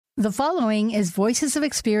The following is Voices of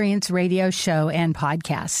Experience radio show and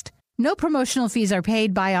podcast. No promotional fees are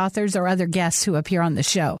paid by authors or other guests who appear on the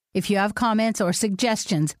show. If you have comments or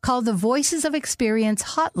suggestions, call the Voices of Experience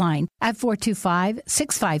hotline at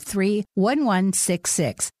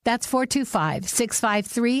 425-653-1166. That's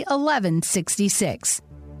 425-653-1166.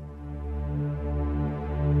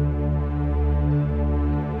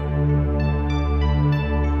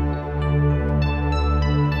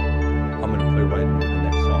 I'm going to play right into the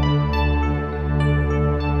next song.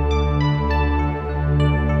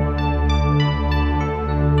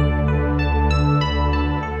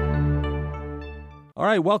 All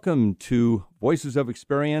right, welcome to Voices of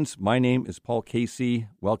Experience. My name is Paul Casey.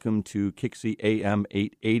 Welcome to Kixie AM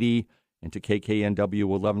 880 and to KKNW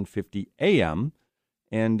 1150 AM.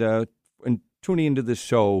 And tuning into this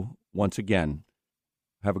show once again.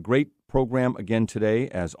 Have a great program again today,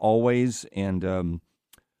 as always. And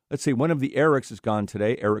let's see, one of the Erics is gone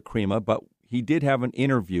today, Eric Crema, but he did have an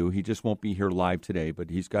interview. He just won't be here live today, but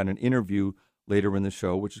he's got an interview later in the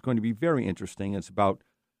show, which is going to be very interesting. It's about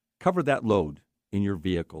cover that load in your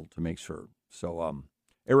vehicle to make sure. So,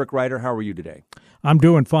 Eric Ryder, how are you today? I'm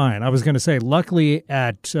doing fine. I was going to say, luckily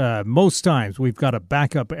at most times we've got a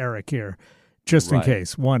backup Eric here, just in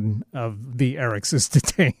case one of the Erics is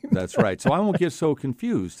detained. That's right. So I won't get so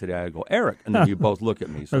confused today. I go, Eric, and then you both look at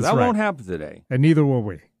me. So that won't happen today. And neither will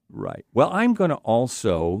we. Right. Well, I'm going to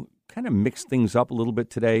also kind of mix things up a little bit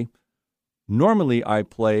today. Normally, I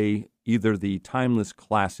play either the timeless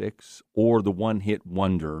classics or the one-hit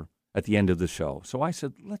wonder at the end of the show. So I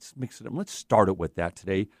said, let's mix it up. Let's start it with that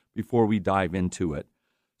today before we dive into it.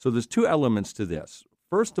 So there's two elements to this.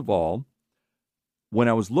 First of all, when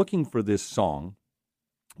I was looking for this song,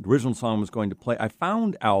 the original song I was going to play, I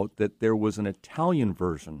found out that there was an Italian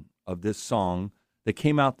version of this song that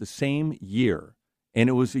came out the same year. And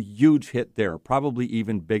it was a huge hit there, probably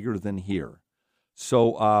even bigger than here.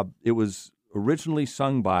 So it was originally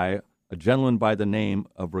sung by a gentleman by the name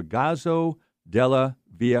of Ragazzo della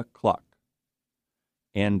Via Cluck.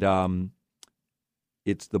 And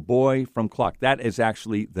it's the boy from Cluck. That is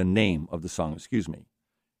actually the name of the song, excuse me.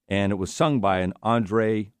 And it was sung by an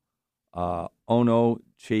Andre Ono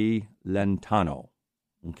Cilentano.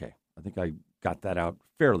 Okay, I think I got that out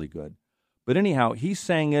fairly good. But anyhow, he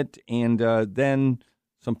sang it, and then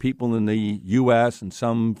some people in the U.S. and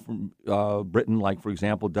some from Britain, like, for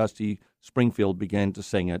example, Dusty Springfield, began to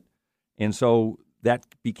sing it. And so that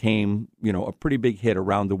became, a pretty big hit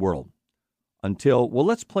around the world. Until, well,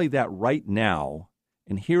 let's play that right now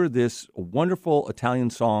and hear this wonderful Italian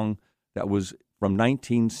song that was from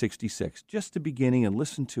 1966. Just the beginning, and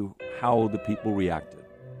listen to how the people reacted.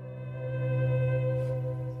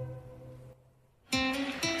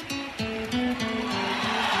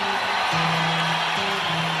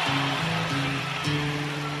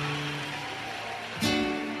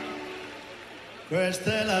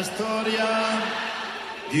 Questa è la storia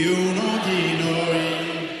di uno di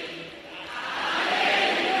noi.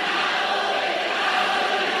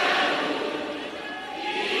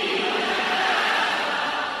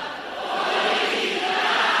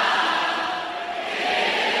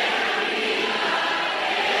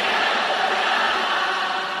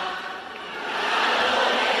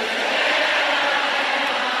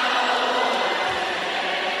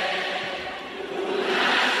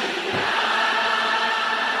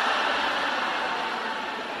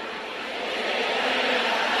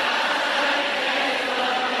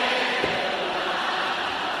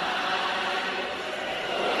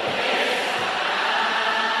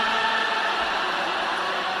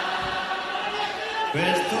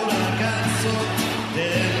 Questo ragazzo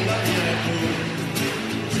della virtù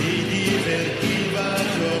si divertiva a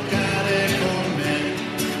giocare con me,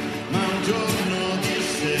 ma un giorno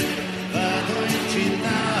disse vado in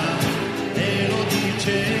città e lo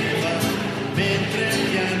diceva mentre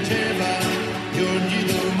piangeva. Io gli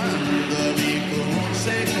domando amico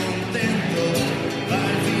sei contento,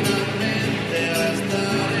 vai finalmente a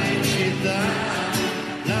stare in città,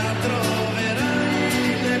 la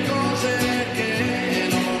troverai le cose che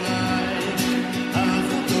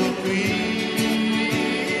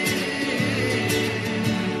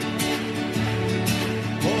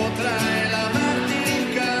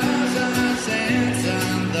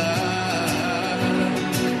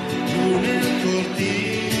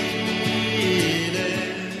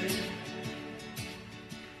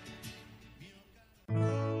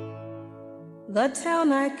The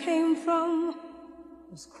town I came from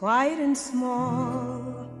was quiet and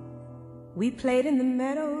small. We played in the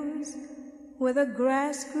meadows where the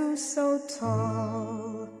grass grew so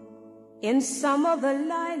tall. In summer the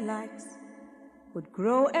lilacs would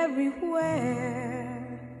grow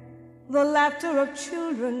everywhere. the laughter of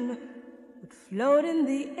children would float in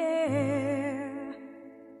the air.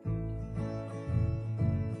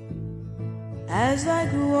 As I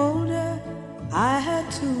grew older, I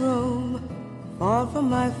had to roam, far from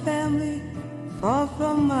my family, far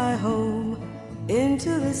from my home,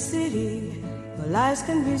 into the city where lives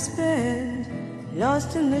can be spent,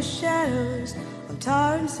 lost in the shadows of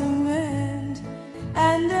tar and cement.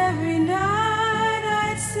 And every night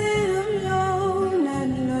I'd sit alone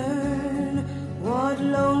and learn what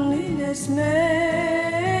loneliness meant.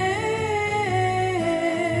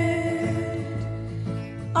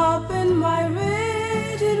 Up in my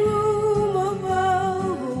rented room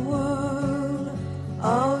above a world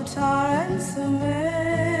of tar and cement.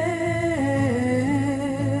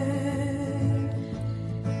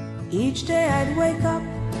 Each day I'd wake up,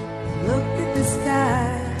 look at the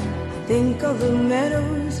sky, think of the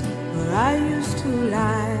meadows where I used to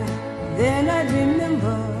lie. Then I'd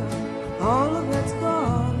remember all of that's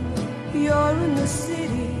gone. You're in the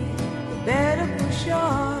city, you better push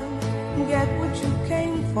on. Get what you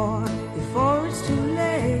came for before it's too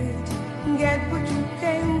late. Get what you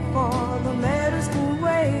came for, the meadows can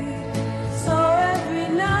wait. So every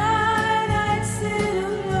night I'd sit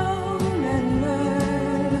alone and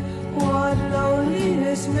learn what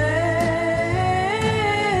loneliness meant.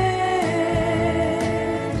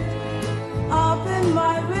 Up in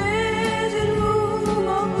my rented room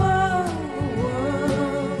above the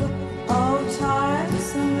world of tar and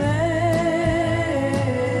cement.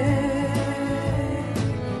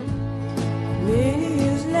 Many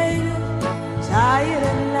years later, tired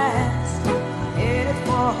at last, headed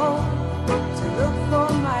for home to look for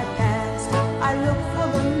my past. I looked for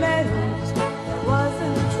the meadows, there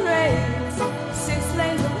wasn't a trace. 6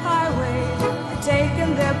 lanes of highway had taken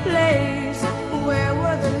their place. Where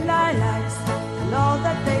were the lilacs and all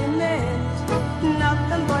that they meant?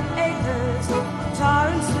 Nothing but acres of tar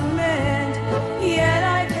and cement. Yet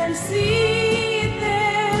I can see it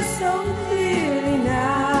there so clearly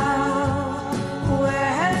now.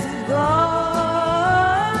 Where has it gone?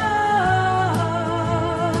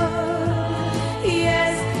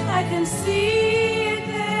 Yes, I can see it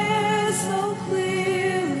there so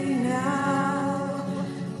clearly now.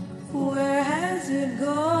 Where has it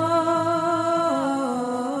gone?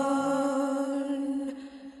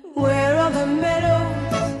 Where are the meadows?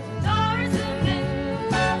 Tar and cement.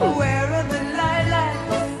 Where are the lilacs?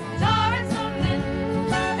 Tar and cement.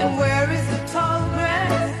 And where is the tall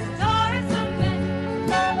grass? Tar and cement.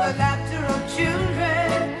 The laughter of children?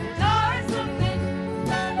 Tar and cement.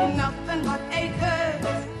 Nothing but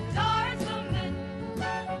acres. Tar and cement.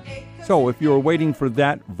 So if you're waiting for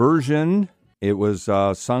that version, it was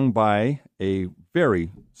sung by a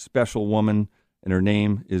very special woman, and her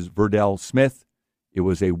name is Verdell Smith. It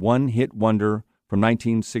was a one-hit wonder from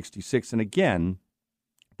 1966, and again,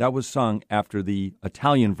 that was sung after the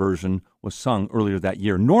Italian version was sung earlier that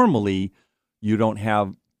year. Normally, you don't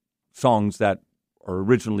have songs that are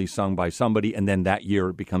originally sung by somebody, and then that year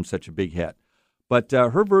it becomes such a big hit. But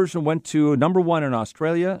her version went to number 1 in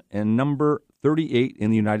Australia and number 38 in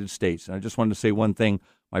the United States. And I just wanted to say one thing.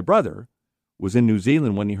 My brother was in New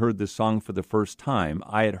Zealand when he heard this song for the first time.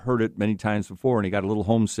 I had heard it many times before, and he got a little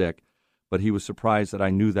homesick, but he was surprised that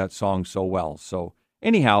I knew that song so well. So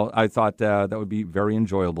anyhow, I thought that would be very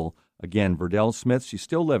enjoyable. Again, Verdell Smith, she's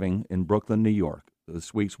still living in Brooklyn, New York.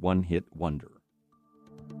 This week's one-hit wonder.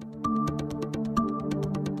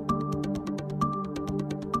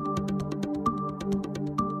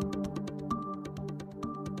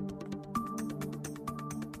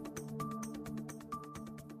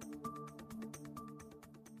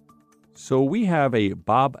 So we have a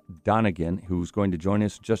Bob Donegan who's going to join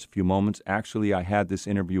us in just a few moments. Actually, I had this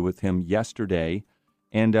interview with him yesterday,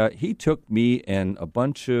 and he took me and a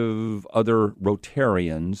bunch of other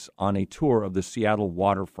Rotarians on a tour of the Seattle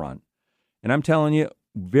Waterfront. And I'm telling you,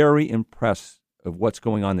 very impressed of what's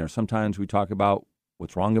going on there. Sometimes we talk about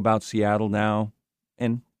what's wrong about Seattle now,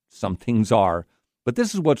 and some things are. But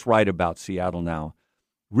this is what's right about Seattle now.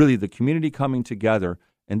 Really, the community coming together,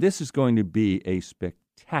 and this is going to be a spectacular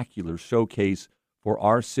showcase for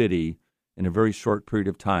our city in a very short period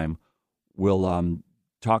of time. I'm going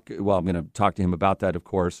to talk to him about that, of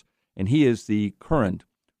course. And he is the current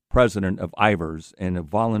president of Ivers and a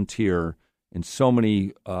volunteer in so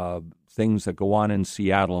many things that go on in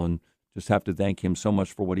Seattle, and just have to thank him so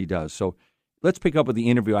much for what he does. So let's pick up with the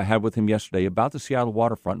interview I had with him yesterday about the Seattle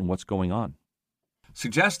Waterfront and what's going on.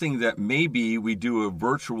 suggesting that maybe we do a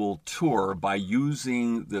virtual tour by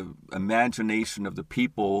using the imagination of the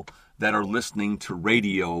people that are listening to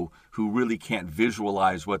radio who really can't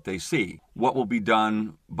visualize what they see. What will be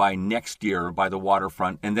done by next year by the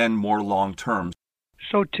Waterfront, and then more long term.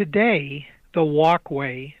 So today, the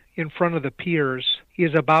walkway in front of the piers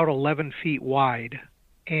is about 11 feet wide.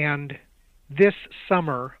 And this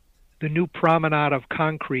summer, the new promenade of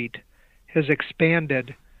concrete has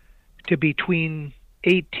expanded to between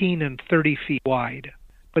 18 and 30 feet wide.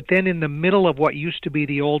 But then in the middle of what used to be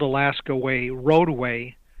the old Alaska Way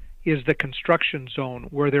roadway is the construction zone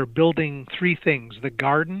where they're building three things: the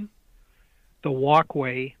garden, the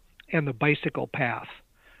walkway, and the bicycle path.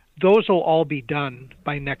 Those will all be done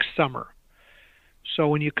by next summer. So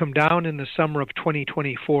when you come down in the summer of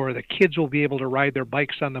 2024, the kids will be able to ride their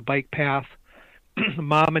bikes on the bike path.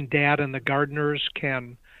 Mom and Dad and the gardeners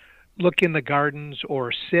can look in the gardens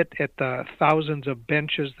or sit at the thousands of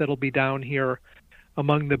benches that'll be down here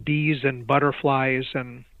among the bees and butterflies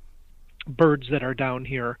and birds that are down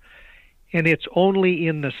here. And it's only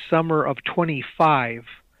in the summer of 25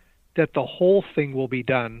 that the whole thing will be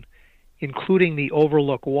done, including the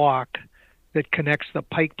Overlook Walk that connects the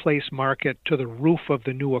Pike Place Market to the roof of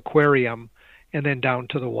the new aquarium and then down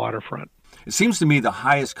to the waterfront. It seems to me the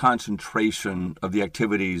highest concentration of the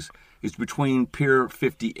activities is between Pier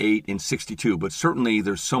 58 and 62, but certainly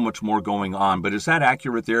there's so much more going on. But is that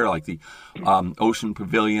accurate there, like the Ocean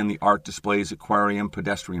Pavilion, the art displays, aquarium,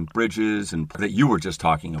 pedestrian bridges, and that you were just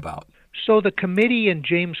talking about? So the committee in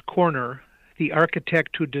James Corner, the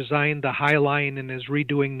architect who designed the High Line and is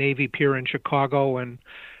redoing Navy Pier in Chicago and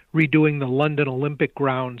redoing the London Olympic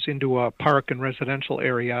grounds into a park and residential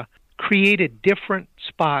area, created different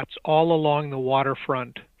spots all along the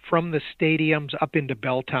waterfront from the stadiums up into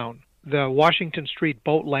Belltown. The Washington Street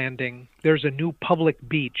boat landing, there's a new public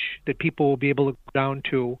beach that people will be able to go down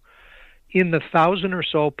to. In the 1,000 or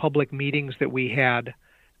so public meetings that we had,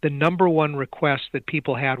 the number one request that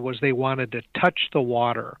people had was they wanted to touch the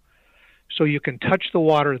water. So you can touch the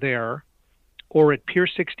water there, or at Pier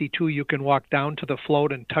 62 you can walk down to the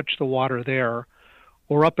float and touch the water there,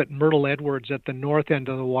 or up at Myrtle Edwards at the north end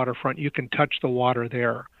of the waterfront, you can touch the water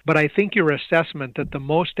there. But I think your assessment that the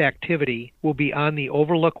most activity will be on the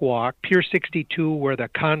Overlook Walk, Pier 62 where the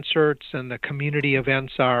concerts and the community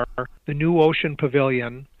events are, the new Ocean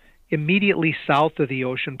Pavilion. Immediately south of the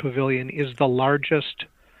Ocean Pavilion is the largest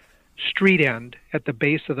street end at the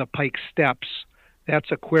base of the Pike Steps.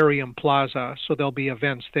 That's Aquarium Plaza, so there'll be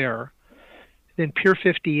events there. Then Pier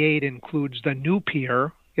 58 includes the new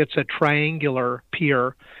pier. It's a triangular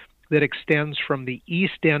pier that extends from the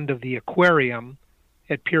east end of the aquarium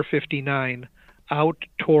at Pier 59 out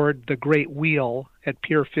toward the Great Wheel at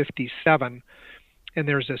Pier 57. And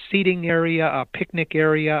there's a seating area, a picnic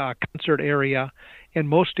area, a concert area, and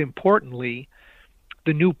most importantly,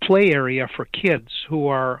 the new play area for kids who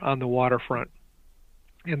are on the waterfront.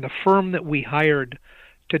 And the firm that we hired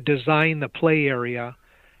to design the play area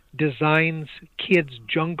designs kids'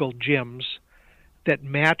 jungle gyms that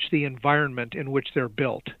match the environment in which they're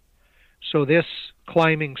built. So this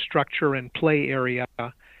climbing structure and play area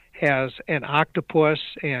has an octopus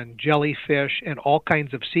and jellyfish and all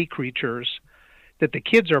kinds of sea creatures that the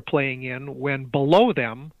kids are playing in, when below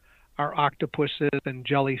them are octopuses and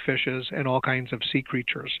jellyfishes and all kinds of sea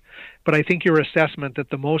creatures. But I think your assessment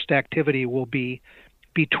that the most activity will be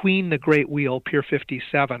between the Great Wheel, Pier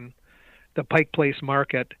 57, the Pike Place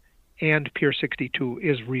Market, and Pier 62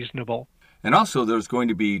 is reasonable. And also there's going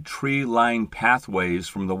to be tree-lined pathways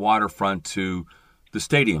from the waterfront to the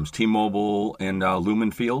stadiums, T-Mobile and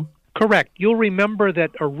Lumen Field? Correct. You'll remember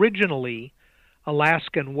that originally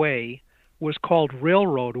Alaskan Way was called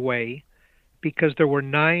Railroad Way because there were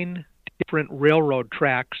 9 different railroad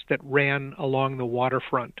tracks that ran along the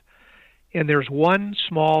waterfront. And there's one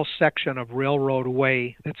small section of Railroad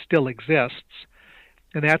Way that still exists,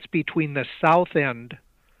 and that's between the south end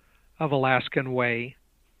of Alaskan Way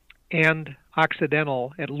and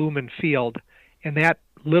Occidental at Lumen Field, and that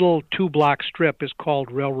little 2-block strip is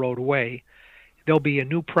called Railroad Way. There'll be a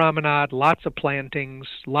new promenade, lots of plantings,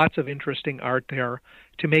 lots of interesting art there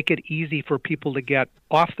to make it easy for people to get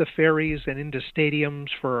off the ferries and into stadiums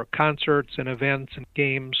for concerts and events and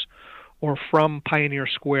games, or from Pioneer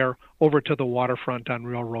Square over to the waterfront on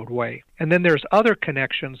Railroad Way. And then there's other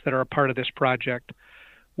connections that are a part of this project,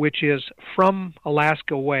 which is from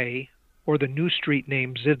Alaska Way, or the new street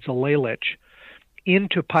name Zidzalelich,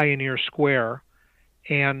 into Pioneer Square,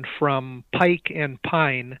 and from Pike and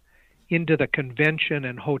Pine into the convention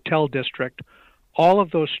and hotel district. All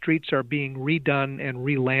of those streets are being redone and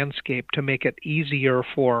re-landscaped to make it easier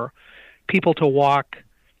for people to walk,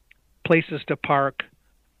 places to park,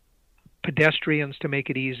 pedestrians to make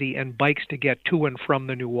it easy, and bikes to get to and from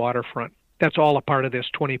the new waterfront. That's all a part of this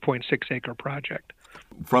 20.6-acre project.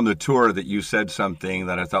 From the tour that you said something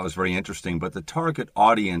that I thought was very interesting, but the target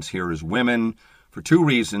audience here is women for two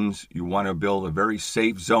reasons. You want to build a very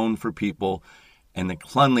safe zone for people and the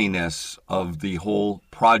cleanliness of the whole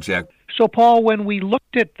project. So, Paul, when we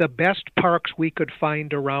looked at the best parks we could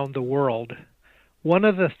find around the world, one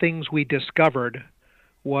of the things we discovered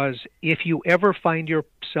was if you ever find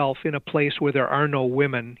yourself in a place where there are no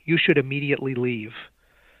women, you should immediately leave,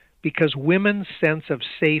 because women's sense of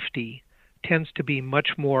safety tends to be much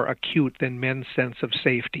more acute than men's sense of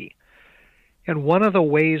safety. And one of the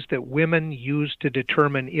ways that women use to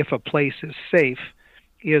determine if a place is safe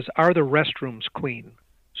is, are the restrooms clean?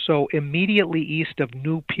 So immediately east of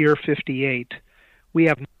New Pier 58, we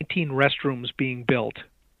have 19 restrooms being built.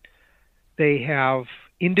 They have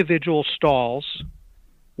individual stalls.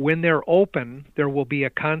 When they're open, there will be a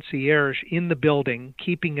concierge in the building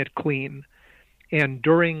keeping it clean. And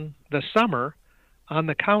during the summer, on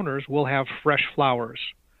the counters, we'll have fresh flowers.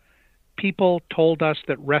 People told us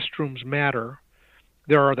that restrooms matter.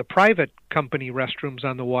 There are the private company restrooms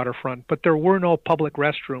on the waterfront, but there were no public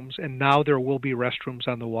restrooms, and now there will be restrooms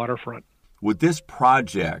on the waterfront. Would this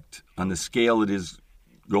project, on the scale it is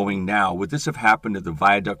going now, would this have happened if the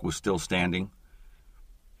viaduct was still standing?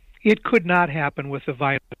 It could not happen with the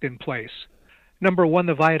viaduct in place. Number one,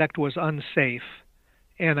 the viaduct was unsafe,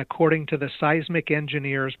 and according to the seismic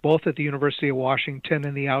engineers, both at the University of Washington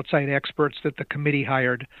and the outside experts that the committee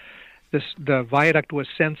hired, the viaduct was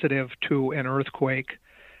sensitive to an earthquake.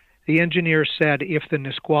 The engineers said if the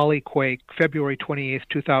Nisqually quake, February 28,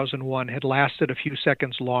 2001, had lasted a few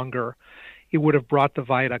seconds longer, it would have brought the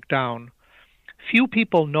viaduct down. Few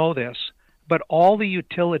people know this, but all the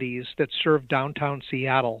utilities that serve downtown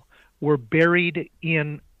Seattle were buried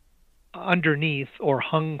in underneath or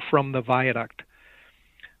hung from the viaduct.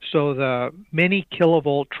 So the many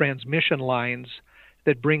kilovolt transmission lines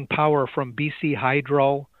that bring power from BC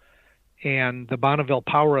Hydro and the Bonneville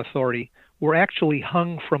Power Authority were actually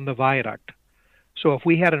hung from the viaduct. So if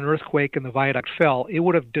we had an earthquake and the viaduct fell, it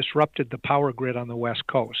would have disrupted the power grid on the West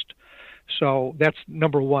Coast. So that's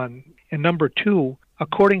number one. And number two,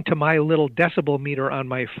 according to my little decibel meter on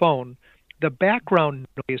my phone, the background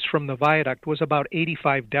noise from the viaduct was about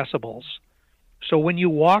 85 decibels. So when you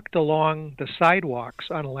walked along the sidewalks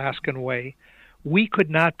on Alaskan Way, we could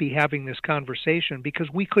not be having this conversation because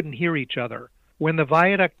we couldn't hear each other. When the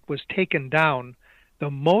viaduct was taken down, the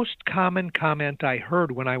most common comment I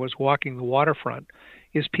heard when I was walking the waterfront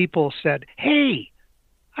is people said, "Hey,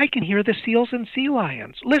 I can hear the seals and sea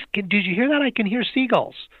lions. Listen, did you hear that? I can hear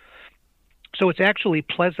seagulls." So it's actually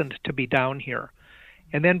pleasant to be down here.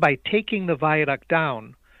 And then by taking the viaduct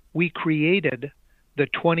down, we created the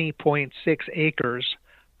 20.6 acres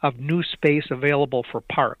of new space available for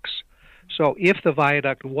parks. So if the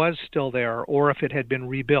viaduct was still there or if it had been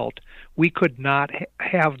rebuilt, we could not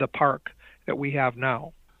have the park that we have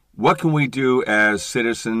now. What can we do as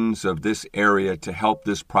citizens of this area to help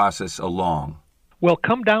this process along? Well,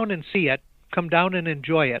 come down and see it. Come down and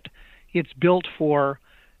enjoy it. It's built for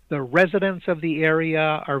the residents of the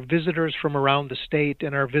area, our visitors from around the state,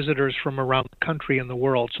 and our visitors from around the country and the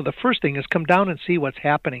world. So the first thing is come down and see what's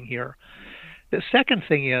happening here. The second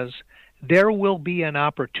thing is there will be an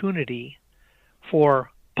opportunity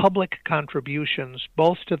for public contributions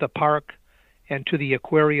both to the park and to the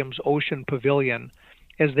aquarium's ocean pavilion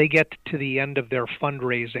as they get to the end of their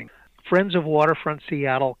fundraising. Friends of Waterfront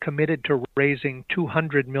Seattle committed to raising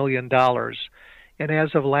 $200 million. And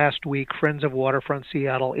as of last week, Friends of Waterfront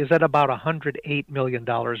Seattle is at about $108 million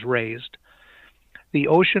raised. The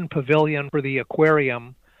Ocean Pavilion for the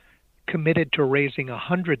aquarium committed to raising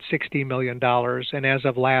 $160 million, and as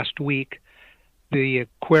of last week, the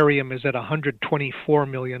aquarium is at $124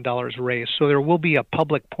 million raised. So there will be a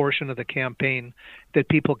public portion of the campaign that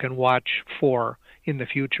people can watch for in the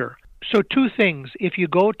future. So two things. If you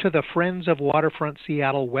go to the Friends of Waterfront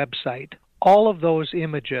Seattle website, all of those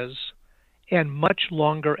images and much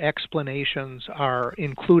longer explanations are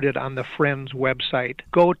included on the Friends website.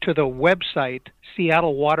 Go to the website,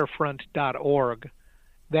 seattlewaterfront.org.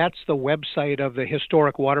 That's the website of the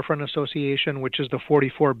Historic Waterfront Association, which is the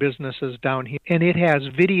 44 businesses down here. And it has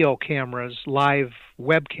video cameras, live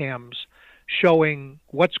webcams, showing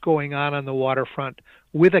what's going on the waterfront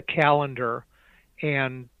with a calendar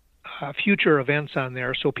and future events on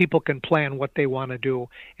there so people can plan what they want to do.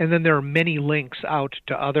 And then there are many links out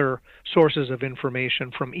to other sources of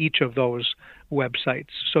information from each of those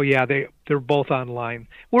websites. So yeah, they're both online.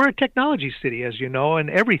 We're a technology city, as you know, and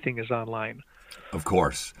everything is online. Of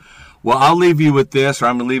course. Well, I'll leave you with this, or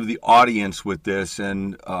I'm going to leave the audience with this.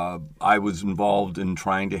 And I was involved in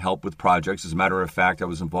trying to help with projects. As a matter of fact, I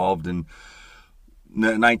was involved in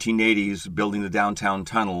the 1980s building the downtown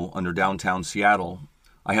tunnel under downtown Seattle.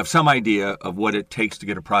 I have some idea of what it takes to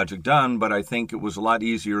get a project done, but I think it was a lot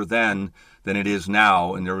easier then than it is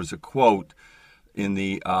now. And there was a quote in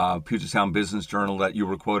the Puget Sound Business Journal that you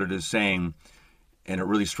were quoted as saying, and it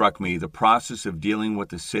really struck me, the process of dealing with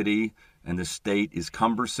the city and the state is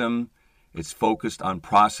cumbersome. It's focused on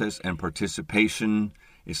process and participation.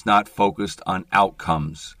 It's not focused on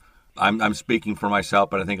outcomes. I'm speaking for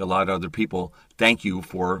myself, but I think a lot of other people. Thank you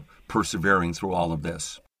for persevering through all of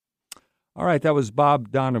this. All right, that was Bob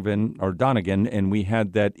Donegan, and we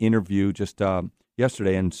had that interview just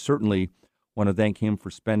yesterday, and certainly want to thank him for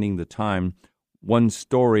spending the time. One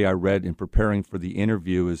story I read in preparing for the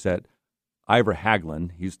interview is that Ivor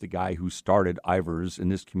Hagelin, he's the guy who started Ivors in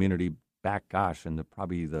this community back, in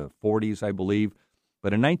probably the 40s, I believe.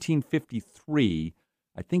 But in 1953,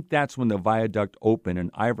 I think that's when the viaduct opened,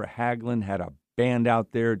 and Ivor Hagelin had a band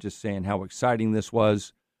out there just saying how exciting this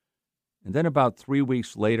was. And then about 3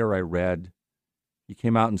 weeks later, I read, he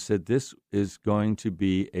came out and said, this is going to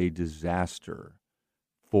be a disaster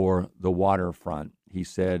for the waterfront. He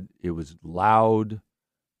said it was loud,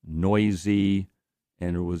 noisy,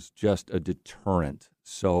 and it was just a deterrent.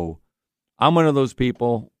 So I'm one of those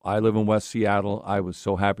people. I live in West Seattle. I was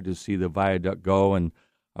so happy to see the viaduct go, and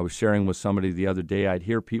I was sharing with somebody the other day. I'd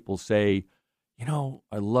hear people say,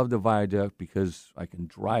 I love the viaduct because I can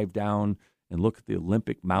drive down and look at the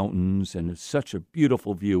Olympic Mountains, and it's such a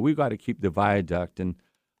beautiful view. We've got to keep the viaduct. And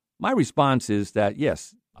my response is that,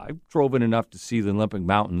 yes, I've driven enough to see the Olympic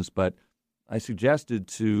Mountains, but I suggested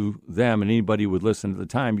to them and anybody who would listen at the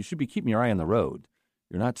time, you should be keeping your eye on the road.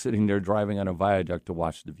 You're not sitting there driving on a viaduct to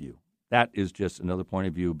watch the view. That is just another point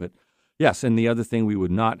of view. But yes, and the other thing we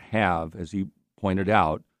would not have, as he pointed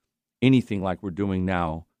out, anything like we're doing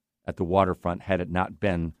now at the waterfront had it not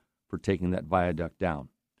been for taking that viaduct down.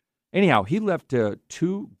 Anyhow, he left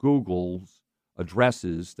two Google's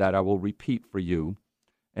addresses that I will repeat for you.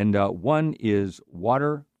 And one is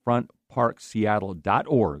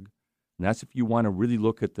waterfrontparkseattle.org. And that's if you want to really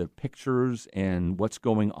look at the pictures and what's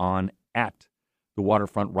going on at the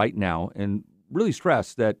waterfront right now. And really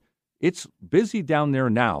stress that it's busy down there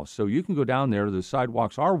now. So you can go down there. The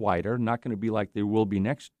sidewalks are wider, not going to be like they will be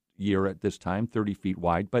next year at this time, 30 feet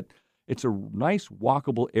wide. But it's a nice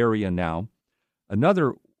walkable area now.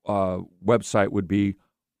 Another website would be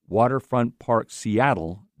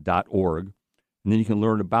waterfrontparkseattle.org. And then you can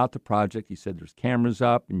learn about the project. He said there's cameras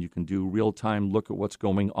up, and you can do real-time look at what's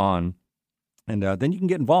going on. And then you can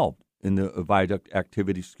get involved in the viaduct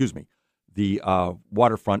activities, the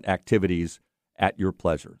waterfront activities at your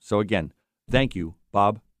pleasure. So again, thank you,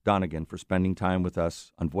 Bob Donegan, for spending time with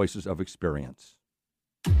us on Voices of Experience.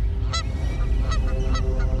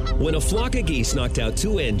 When a flock of geese knocked out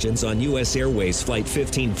two engines on U.S. Airways Flight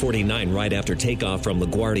 1549 right after takeoff from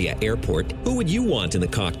LaGuardia Airport, who would you want in the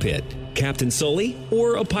cockpit? Captain Sully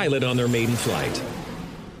or a pilot on their maiden flight?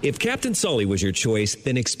 If Captain Sully was your choice,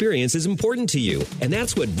 then experience is important to you. And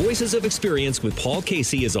that's what Voices of Experience with Paul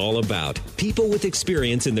Casey is all about. People with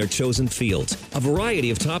experience in their chosen fields. A variety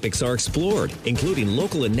of topics are explored, including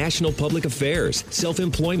local and national public affairs,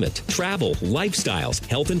 self-employment, travel, lifestyles,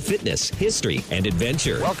 health and fitness, history, and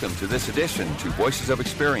adventure. Welcome to this edition to Voices of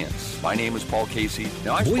Experience. My name is Paul Casey.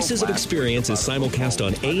 Voices of Experience is simulcast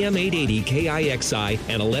on AM 880 KIXI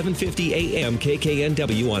and 1150 AM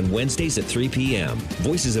KKNW on Wednesdays at 3 p.m.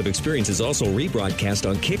 Voices of Experience is also rebroadcast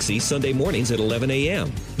on Kixie Sunday mornings at 11 a.m.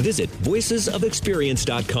 Visit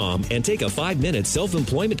voicesofexperience.com and take a 5-minute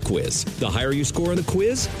self-employment quiz. The higher you score on the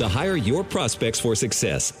quiz, the higher your prospects for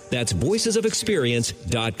success. That's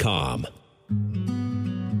voicesofexperience.com.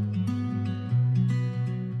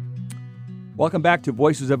 Welcome back to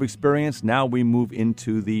Voices of Experience. Now we move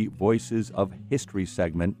into the Voices of History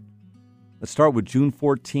segment. Let's start with June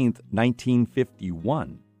 14th,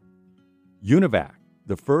 1951. UNIVAC,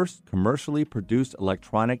 the first commercially produced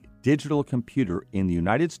electronic digital computer in the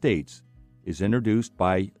United States, is introduced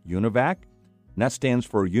by UNIVAC, and that stands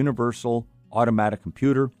for Universal Automatic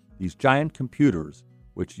Computer. These giant computers,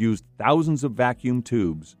 which used thousands of vacuum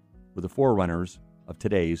tubes, were the forerunners of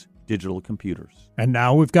today's digital computers. And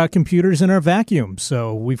now we've got computers in our vacuum,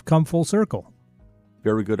 so we've come full circle.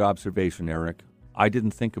 Very good observation, Eric. I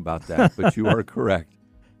didn't think about that, but you are correct.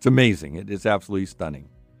 It's amazing. It is absolutely stunning.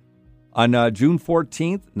 On June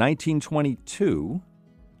 14th, 1922,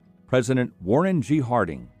 President Warren G.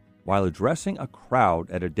 Harding, while addressing a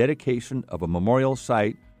crowd at a dedication of a memorial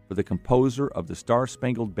site for the composer of the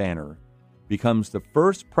Star-Spangled Banner, becomes the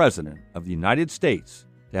first president of the United States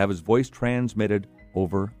to have his voice transmitted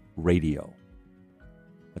over radio.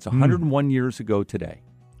 That's 101 years ago today.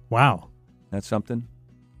 Wow. That's something?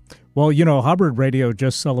 Well, you know, Hubbard Radio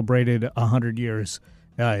just celebrated 100 years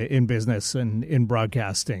in business and in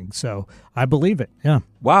broadcasting. So I believe it. Yeah.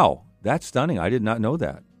 Wow. That's stunning. I did not know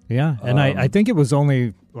that. Yeah. And I think it was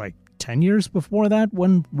only like 10 years before that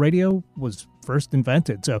when radio was first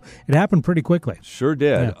invented. So it happened pretty quickly. Sure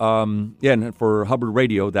did. Yeah. And for Hubbard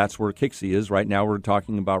Radio, that's where Kixie is. Right now we're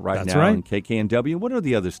talking about That's now. right. And KKNW. What are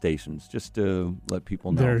the other stations? Just to let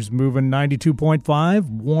people know. There's Moving 92.5,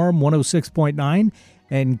 Warm 106.9,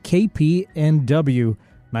 and KPNW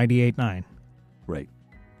 98.9. Great.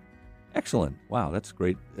 Excellent. Wow, that's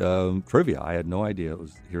great trivia. I had no idea it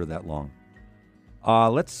was here that long.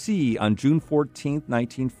 Let's see. On June 14th,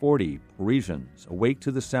 1940, Parisians awake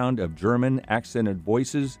to the sound of German accented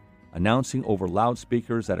voices announcing over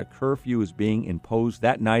loudspeakers that a curfew is being imposed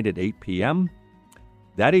that night at 8 p.m.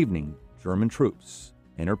 That evening, German troops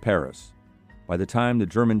enter Paris. By the time the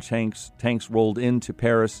German tanks rolled into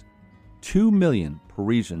Paris, 2 million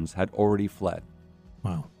Parisians had already fled.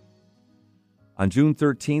 Wow. On June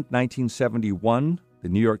 13th, 1971, the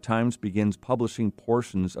New York Times begins publishing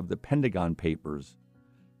portions of the Pentagon Papers.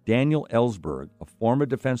 Daniel Ellsberg, a former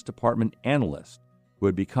Defense Department analyst who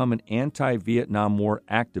had become an anti-Vietnam War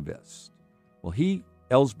activist. Well,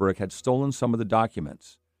 Ellsberg, had stolen some of the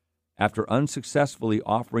documents. After unsuccessfully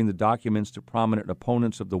offering the documents to prominent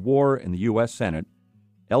opponents of the war in the U.S. Senate,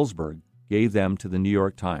 Ellsberg gave them to the New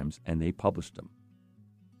York Times, and they published them.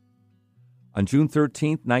 On June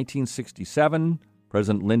 13, 1967,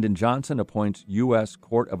 President Lyndon Johnson appoints U.S.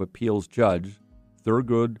 Court of Appeals Judge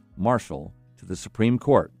Thurgood Marshall to the Supreme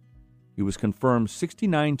Court. He was confirmed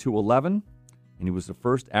 69-11, and he was the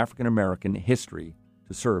first African-American in history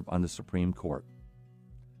to serve on the Supreme Court.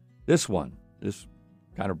 This kind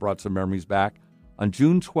of brought some memories back. On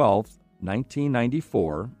June 12,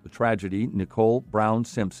 1994, the tragedy, Nicole Brown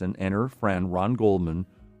Simpson and her friend Ron Goldman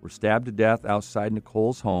were stabbed to death outside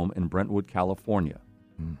Nicole's home in Brentwood, California.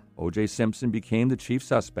 O.J. Simpson became the chief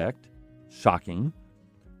suspect. Shocking.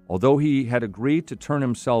 Although he had agreed to turn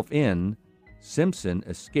himself in, Simpson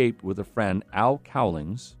escaped with a friend, Al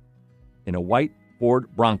Cowlings, in a white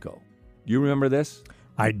Ford Bronco. Do you remember this?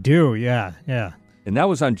 I do, yeah. And that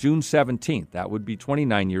was on June 17th. That would be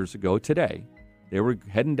 29 years ago today. They were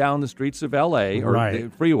heading down the streets of L.A., or Right.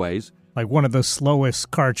 the freeways. Like one of the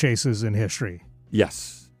slowest car chases in history.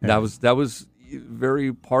 Yes. Yeah. That was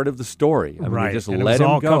very part of the story. I mean, Right. they just And it let was him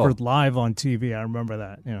all go. covered live on TV. I remember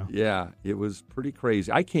that. Yeah, it was pretty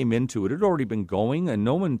crazy. I came into it. It had already been going, and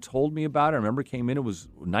no one told me about it. I remember came in. It was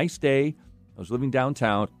a nice day. I was living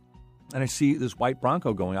downtown, and I see this white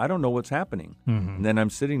Bronco going. I don't know what's happening. Mm-hmm. And then I'm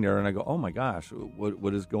sitting there, and I go, oh, my gosh,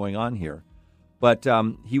 what is going on here? But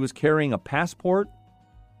he was carrying a passport,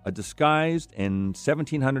 a disguised, and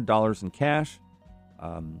 $1,700 in cash.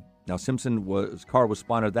 Now, Simpson's car was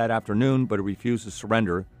spotted that afternoon, but he refused to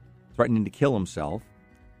surrender, threatening to kill himself.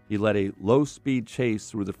 He led a low-speed chase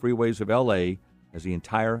through the freeways of L.A. as the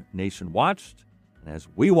entire nation watched. And as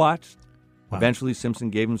we watched, eventually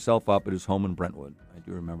Simpson gave himself up at his home in Brentwood. I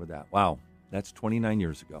do remember that. Wow, that's 29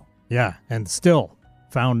 years ago. Yeah, and still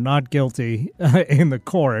found not guilty in the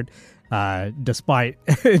court, despite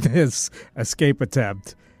his escape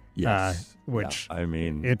attempt. Yes. Which, yeah, I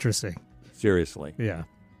mean, interesting. Seriously. Yeah.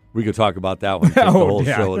 We could talk about that one, the whole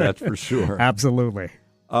show, that's for sure. Absolutely.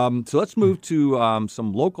 So let's move to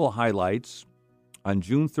some local highlights. On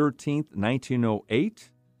June 13th,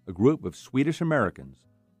 1908, a group of Swedish Americans,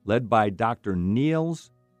 led by Dr.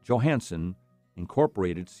 Niels Johansson,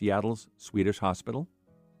 incorporated Seattle's Swedish Hospital.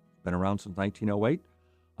 Been around since 1908.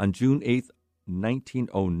 On June 8th,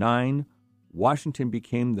 1909, Washington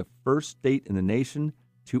became the first state in the nation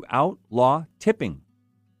to outlaw tipping.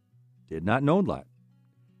 Did not know that.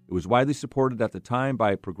 It was widely supported at the time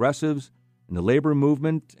by progressives, and the labor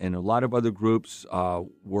movement and a lot of other groups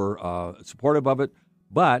were supportive of it,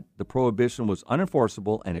 but the prohibition was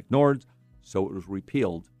unenforceable and ignored, so it was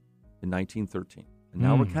repealed in 1913. And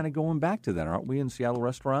now we're kind of going back to that, aren't we, in Seattle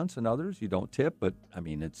restaurants and others? You don't tip, but, I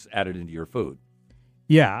mean, it's added into your food.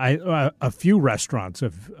 Yeah, a few restaurants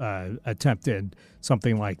have attempted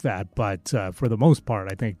something like that, but for the most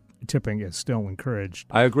part, I think tipping is still encouraged.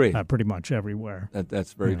 I agree. Pretty much everywhere.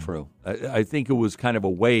 That's very true. I think it was kind of a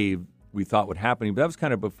wave we thought would happen, but that was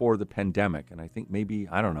kind of before the pandemic, and I think maybe,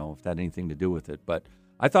 I don't know if that had anything to do with it, but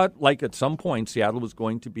I thought like at some point Seattle was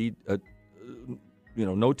going to be,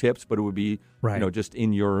 no tips, but it would be, just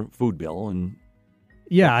in your food bill. And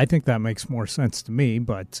Yeah, I think that makes more sense to me,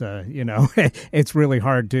 but, it's really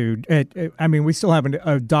hard to, we still haven't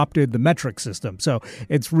adopted the metric system, so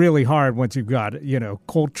it's really hard once you've got,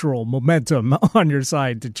 cultural momentum on your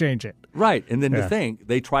side to change it. Right, and then to think,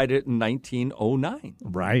 they tried it in 1909.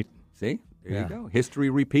 Right. See, there you go. History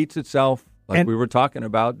repeats itself, like we were talking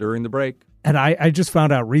about during the break. And I just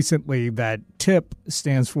found out recently that TIP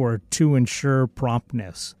stands for to ensure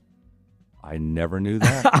promptness. I never knew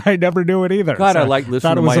that. I never knew it either. God, I like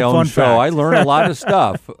listening to my own show. I learn a lot of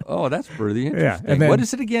stuff. Oh, that's pretty interesting. And then, what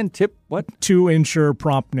is it again? TIP what? To ensure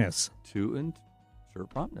promptness. To ensure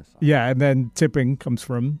promptness. Yeah, and then tipping comes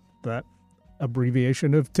from that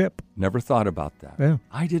abbreviation of TIP. Never thought about that. Yeah.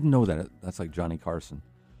 I didn't know that. That's like Johnny Carson.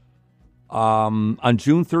 On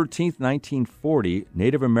June 13th, 1940,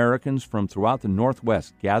 Native Americans from throughout the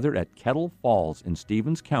Northwest gathered at Kettle Falls in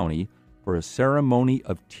Stevens County for a ceremony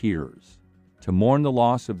of tears to mourn the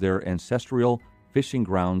loss of their ancestral fishing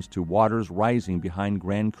grounds to waters rising behind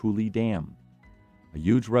Grand Coulee Dam. A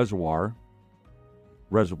huge reservoir,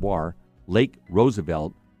 Lake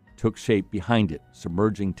Roosevelt, took shape behind it,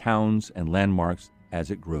 submerging towns and landmarks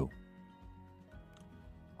as it grew.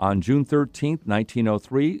 On June 13,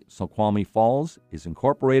 1903, Snoqualmie Falls is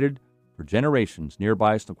incorporated. For generations,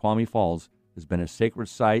 nearby Snoqualmie Falls has been a sacred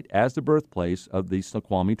site as the birthplace of the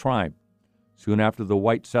Snoqualmie tribe. Soon after the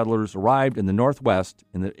white settlers arrived in the Northwest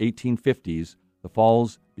in the 1850s, the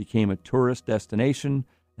falls became a tourist destination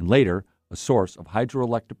and later a source of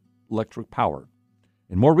hydroelectric power.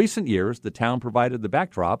 In more recent years, the town provided the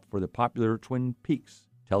backdrop for the popular Twin Peaks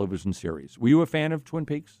television series. Were you a fan of Twin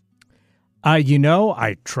Peaks? I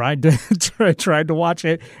tried to watch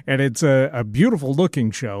it, and it's a beautiful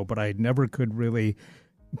looking show, but I never could really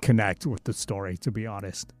connect with the story, to be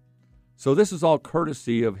honest. So this is all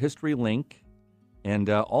courtesy of History Link and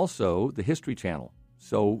also the History Channel.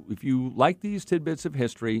 So if you like these tidbits of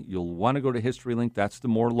history, you'll want to go to History Link. That's the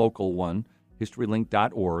more local one,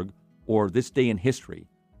 historylink.org, or This Day in History,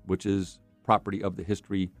 which is property of the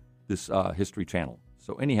History Channel.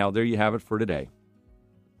 So anyhow, there you have it for today.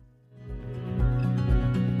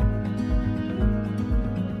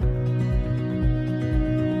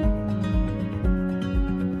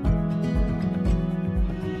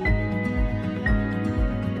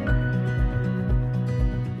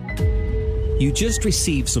 You just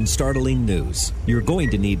received some startling news. You're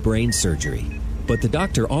going to need brain surgery. But the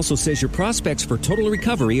doctor also says your prospects for total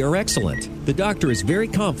recovery are excellent. The doctor is very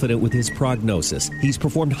confident with his prognosis. He's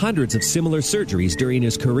performed hundreds of similar surgeries during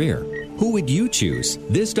his career. Who would you choose?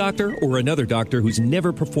 This doctor or another doctor who's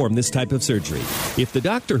never performed this type of surgery? If the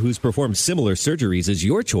doctor who's performed similar surgeries is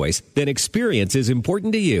your choice, then experience is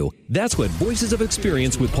important to you. That's what Voices of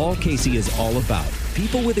Experience with Paul Casey is all about.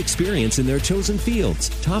 People with experience in their chosen fields.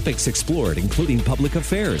 Topics explored including public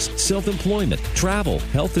affairs, self-employment, travel,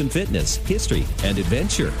 health and fitness, history, and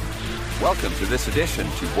adventure. Welcome to this edition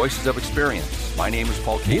to Voices of Experience. My name is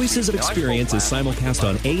Paul Casey. Voices of Experience is simulcast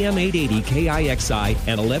on AM 880 KIXI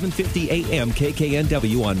and 1150 AM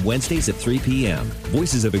KKNW on Wednesdays at 3 p.m.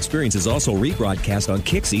 Voices of Experience is also rebroadcast on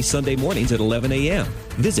Kixie Sunday mornings at 11 a.m.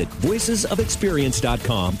 Visit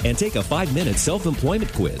voicesofexperience.com and take a 5-minute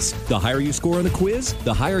self-employment quiz. The higher you score on the quiz,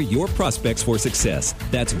 the higher your prospects for success.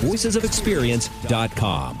 That's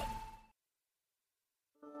voicesofexperience.com.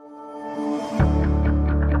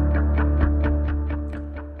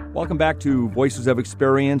 Welcome back to Voices of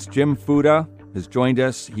Experience. Jim Fuda has joined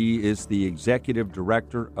us. He is the executive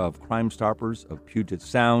director of Crime Stoppers of Puget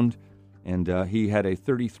Sound, and he had a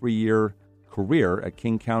 33-year career at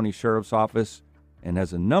King County Sheriff's Office and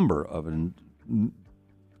has a number of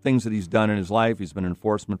things that he's done in his life. He's been an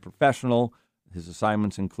enforcement professional. His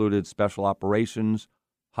assignments included special operations,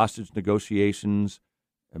 hostage negotiations,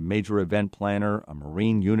 a major event planner, a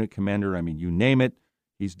Marine unit commander. I mean, you name it,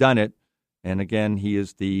 he's done it. And again, he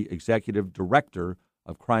is the executive director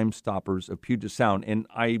of Crime Stoppers of Puget Sound. And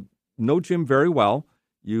I know Jim very well.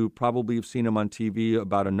 You probably have seen him on TV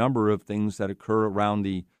about a number of things that occur around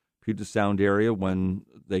the Puget Sound area when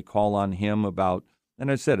they call on him about, and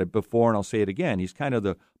I said it before and I'll say it again, he's kind of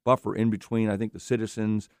the buffer in between, I think, the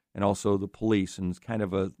citizens and also the police, and is kind of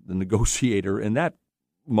the negotiator in that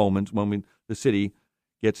moment when the city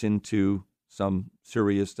gets into some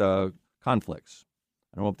serious conflicts.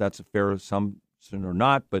 I don't know if that's a fair assumption or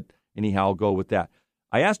not, but anyhow, I'll go with that.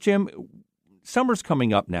 I asked Jim, summer's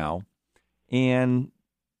coming up now, and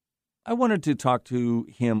I wanted to talk to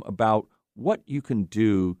him about what you can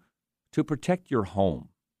do to protect your home.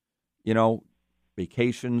 You know,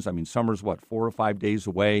 vacations, I mean, summer's 4 or 5 days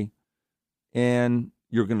away, and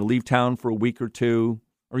you're going to leave town for a week or two,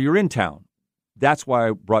 or you're in town. That's why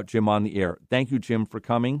I brought Jim on the air. Thank you, Jim, for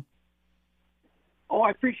coming. Oh, I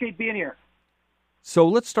appreciate being here. So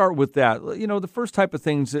let's start with that. The first type of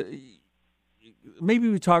things, maybe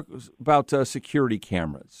we talk about security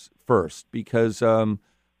cameras first, because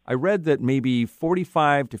I read that maybe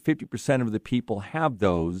 45 to 50% of the people have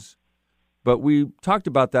those, but we talked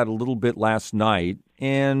about that a little bit last night,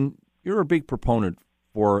 and you're a big proponent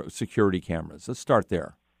for security cameras. Let's start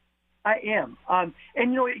there. I am. And,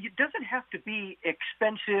 it doesn't have to be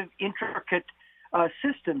expensive, intricate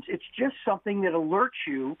systems. It's just something that alerts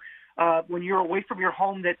you when you're away from your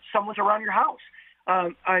home that someone's around your house.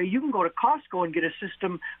 You can go to Costco and get a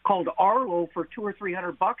system called Arlo for $200 or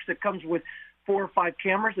 $300 that comes with 4 or 5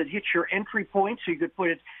 cameras that hit your entry point, so you could put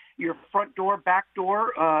it your front door, back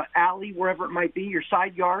door, alley, wherever it might be, your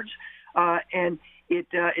side yards, and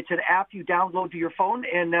it's an app you download to your phone,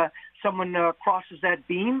 and someone crosses that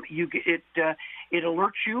beam, it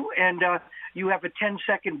alerts you, and you have a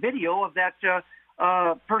 10-second video of that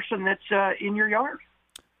person that's in your yard.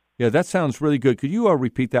 Yeah, that sounds really good. Could you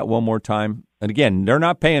repeat that one more time? And again, they're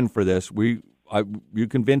not paying for this. You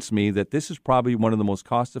convinced me that this is probably one of the most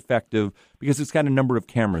cost-effective because it's got a number of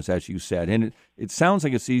cameras, as you said, and it sounds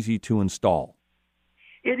like it's easy to install.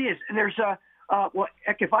 It is, and there's well,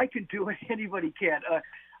 heck, if I can do it, anybody can.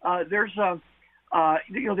 There's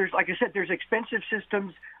there's, like I said, there's expensive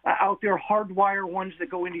systems out there, hardwire ones that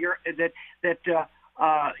go into your that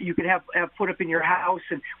you can have put up in your house,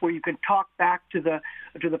 and where you can talk back to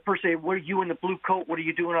the person. What are you in the blue coat? What are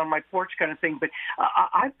you doing on my porch? Kind of thing. But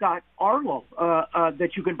I've got Arlo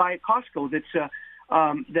that you can buy at Costco. That's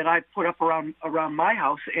that I put up around my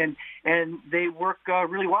house, and they work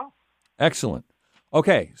really well. Excellent.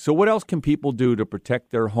 Okay, so what else can people do to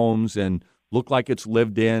protect their homes and look like it's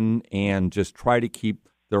lived in, and just try to keep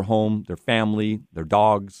their home, their family, their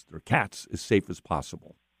dogs, their cats as safe as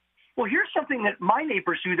possible? Well, here's something that my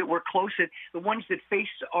neighbors do that we're close at, the ones that face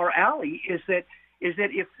our alley, is that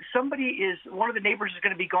if one of the neighbors is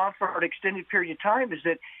going to be gone for an extended period of time, is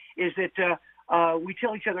that we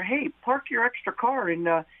tell each other, hey, park your extra car in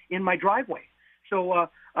my driveway. So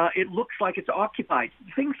it looks like it's occupied.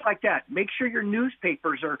 Things like that. Make sure your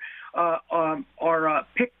newspapers are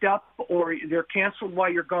picked up or they're canceled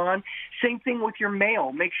while you're gone. Same thing with your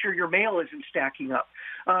mail. Make sure your mail isn't stacking up.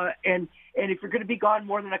 And if you're going to be gone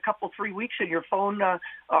more than 3 weeks and your phone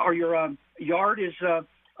or your yard is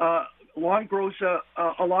lawn grows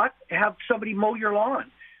a lot, have somebody mow your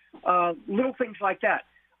lawn. Little things like that.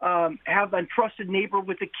 Have a trusted neighbor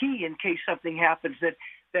with a key in case something happens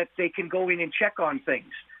that they can go in and check on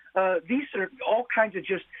things. These are all kinds of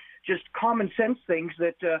just common sense things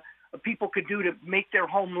that people could do to make their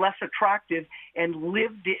home less attractive and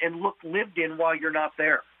look lived in while you're not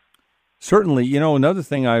there. Certainly. Another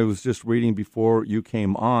thing I was just reading before you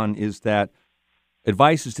came on is that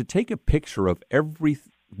advice is to take a picture of every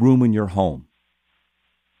room in your home.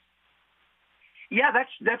 Yeah,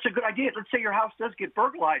 that's a good idea. Let's say your house does get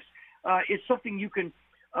burglarized. It's something you can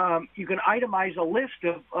itemize a list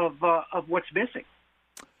of what's missing.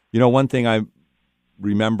 One thing I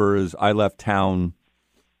remember is I left town,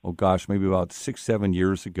 maybe about 6-7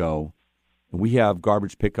 years ago. And we have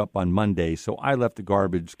garbage pickup on Monday, so I left the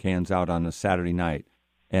garbage cans out on a Saturday night,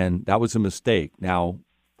 and that was a mistake. Now,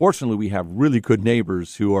 fortunately, we have really good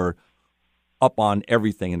neighbors who are up on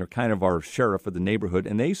everything, and they're kind of our sheriff of the neighborhood,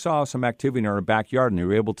 and they saw some activity in our backyard, and they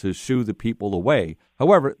were able to shoo the people away.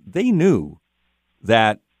 However, they knew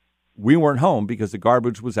that we weren't home because the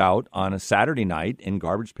garbage was out on a Saturday night, and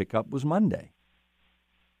garbage pickup was Monday.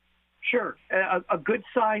 Sure. A good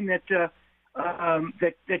sign that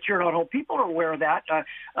you're not home. People are aware of that. Like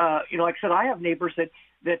I said, I have neighbors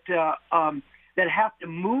that have to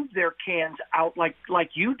move their cans out like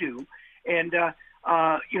you do, and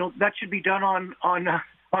that should be done on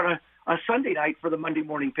a Sunday night for the Monday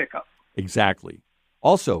morning pickup. Exactly.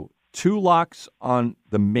 Also, 2 locks on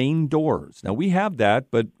the main doors. Now, we have that,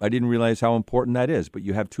 but I didn't realize how important that is. But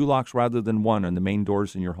you have 2 locks rather than 1 on the main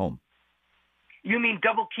doors in your home. You mean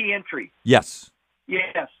double key entry? Yes.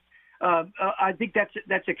 Yes. I think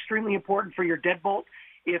that's extremely important for your deadbolt.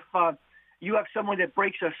 If you have someone that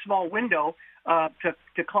breaks a small window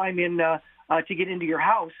to climb in to get into your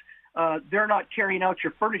house, they're not carrying out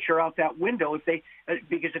your furniture out that window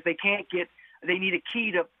because if they can't they need a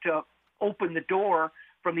key to open the door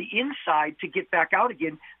from the inside to get back out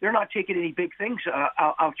again. They're not taking any big things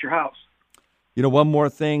out your house. One more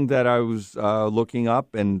thing that I was looking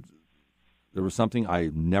up, and there was something I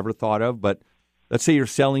never thought of, but let's say you're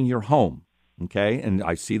selling your home, okay? And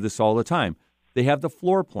I see this all the time. They have the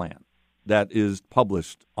floor plan that is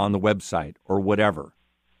published on the website or whatever.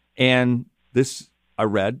 And this, I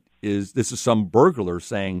read, this is some burglar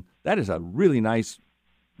saying, that is a really nice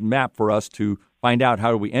map for us to find out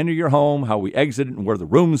how we enter your home, how we exit it, and where the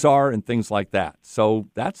rooms are, and things like that. So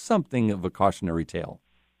that's something of a cautionary tale.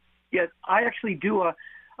 Yes, I actually do a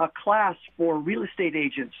class for real estate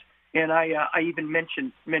agents, and I even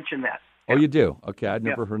mention that. Oh, you do? Okay, I'd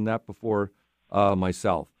never heard that before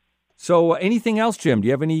myself. So anything else, Jim? Do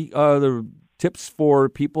you have any other tips for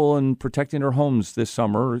people in protecting their homes this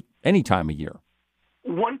summer or any time of year?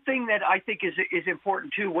 One thing that I think is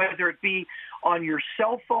important too, whether it be on your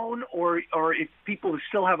cell phone or if people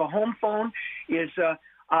still have a home phone, is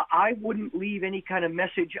I wouldn't leave any kind of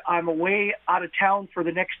message. I'm away out of town for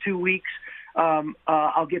the next 2 weeks.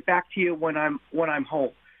 I'll get back to you when I'm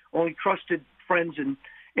home. Only trusted friends and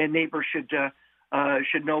neighbors should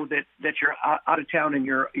know that you're out of town and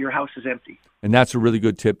your house is empty. And that's a really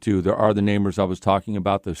good tip too. There are the neighbors I was talking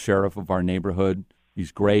about. The sheriff of our neighborhood,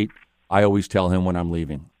 he's great. I always tell him when I'm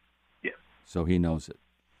leaving. Yeah. So he knows it.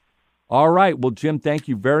 All right. Well, Jim, thank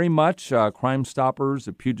you very much. Crime Stoppers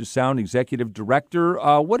at Puget Sound Executive Director.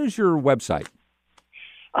 What is your website?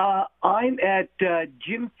 I'm at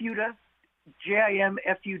jimfuda,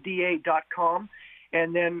 JIMFUDA.com,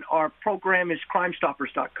 and then our program is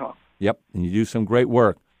crimestoppers.com. Yep, and you do some great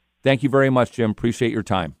work. Thank you very much, Jim. Appreciate your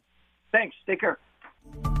time. Thanks. Take care.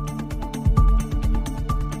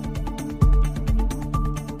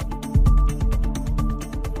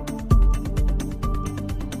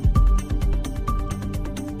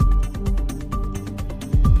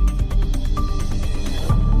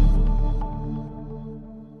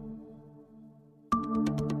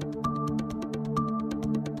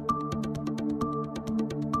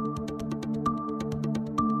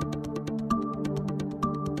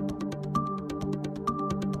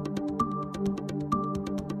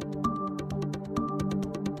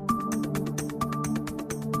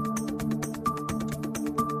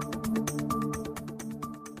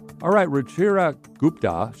 All right, Ruchira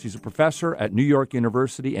Gupta, she's a professor at New York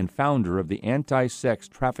University and founder of the Anti-Sex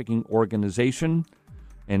Trafficking Organization,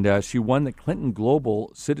 and she won the Clinton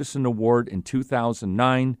Global Citizen Award in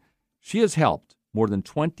 2009. She has helped more than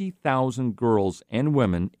 20,000 girls and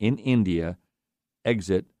women in India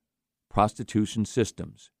exit prostitution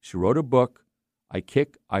systems. She wrote a book, I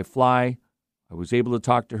Kick, I Fly. I was able to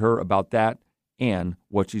talk to her about that and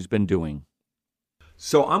what she's been doing.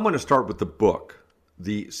 So I'm going to start with the book.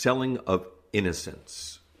 The Selling of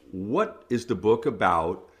Innocence. What is the book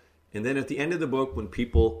about? And then at the end of the book, when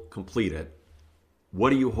people complete it, what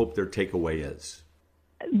do you hope their takeaway is?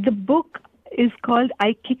 The book is called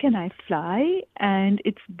I Kick and I Fly, and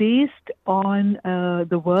it's based on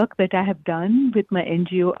the work that I have done with my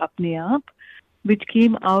NGO Apne Aap, which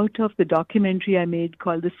came out of the documentary I made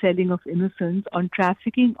called The Selling of Innocence on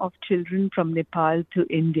trafficking of children from Nepal to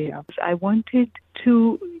India. I wanted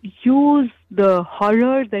to use the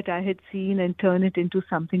horror that I had seen and turn it into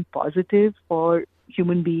something positive for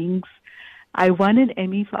human beings. I won an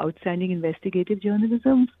Emmy for Outstanding Investigative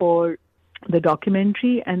Journalism for the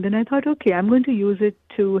documentary, and then I thought, okay, I'm going to use it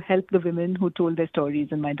to help the women who told their stories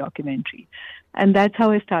in my documentary. And that's how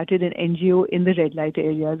I started an NGO in the red light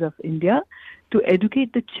areas of India to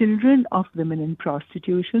educate the children of women in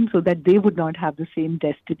prostitution so that they would not have the same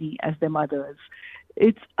destiny as their mothers.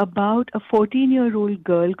 It's about a 14-year-old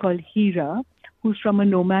girl called Hira, who's from a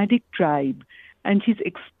nomadic tribe, and she's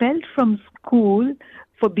expelled from school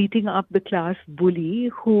for beating up the class bully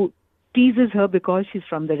who teases her because she's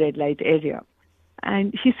from the red light area.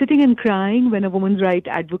 And she's sitting and crying when a women's rights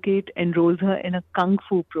advocate enrolls her in a Kung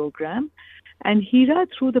Fu program. And Hira,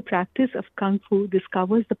 through the practice of Kung Fu,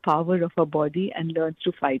 discovers the power of her body and learns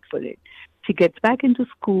to fight for it. She gets back into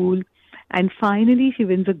school, and finally she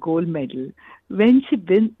wins a gold medal. When she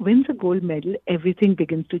wins a gold medal, everything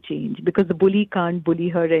begins to change because the bully can't bully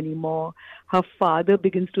her anymore. Her father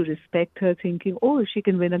begins to respect her, thinking, oh, she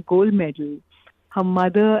can win a gold medal. Her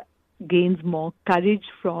mother gains more courage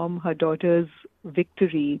from her daughter's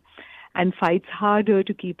victory and fights harder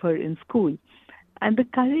to keep her in school. And the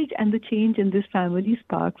courage and the change in this family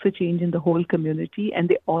sparks a change in the whole community, and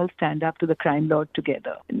they all stand up to the crime lord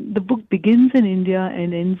together. The book begins in India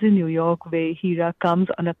and ends in New York, where Hira comes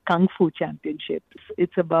on a Kung Fu championship.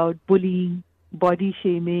 It's about bullying, body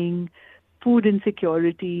shaming, food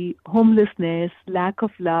insecurity, homelessness, lack of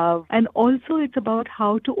love, and also it's about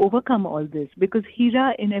how to overcome all this, because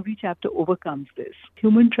Hira in every chapter overcomes this.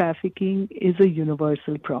 Human trafficking is a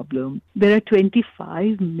universal problem. There are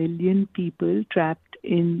 25 million people trapped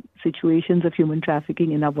in situations of human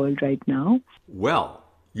trafficking in our world right now. Well,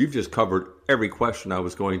 you've just covered every question I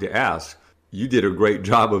was going to ask. You did a great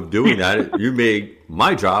job of doing that. You made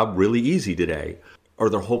my job really easy today. Are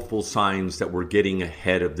there hopeful signs that we're getting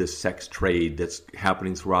ahead of this sex trade that's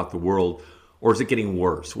happening throughout the world? or is it getting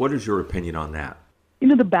worse? What is your opinion on that?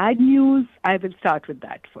 The bad news, I will start with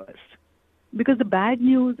that first. Because the bad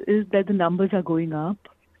news is that the numbers are going up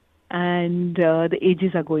and the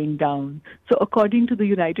ages are going down. So according to the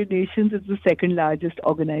United Nations, it's the second largest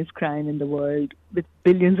organized crime in the world, with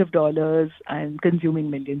billions of dollars and consuming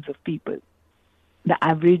millions of people. The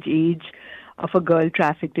average age of a girl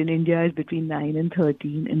trafficked in India is between 9 and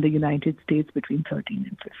 13, in the United States between 13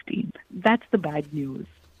 and 15. That's the bad news.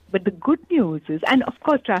 But the good news is, and of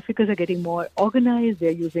course traffickers are getting more organized,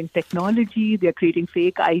 they're using technology, they're creating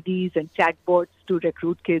fake IDs and chatbots to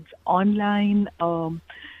recruit kids online.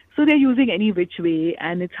 So they're using any which way,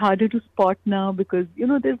 and it's harder to spot now because,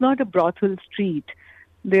 there's not a brothel street.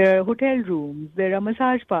 There are hotel rooms, there are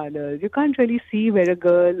massage parlors. You can't really see where a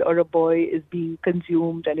girl or a boy is being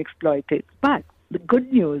consumed and exploited. But the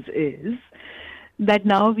good news is that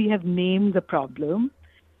now we have named the problem,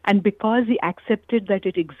 and because we accepted that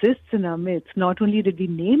it exists in our midst, not only did we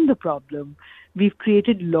name the problem, we've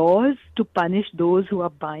created laws to punish those who are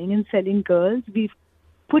buying and selling girls. We've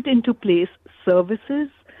put into place services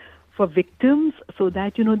for victims so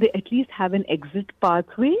that, they at least have an exit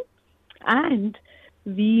pathway. And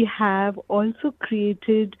we have also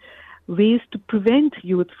created ways to prevent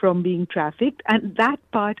youth from being trafficked. And that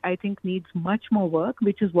part, I think, needs much more work,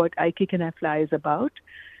 which is what I Kick and I Fly is about.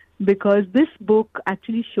 Because this book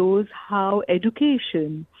actually shows how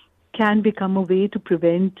education can become a way to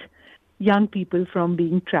prevent young people from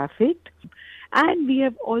being trafficked. And we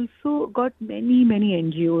have also got many, many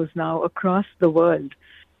NGOs now across the world.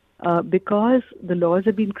 Because the laws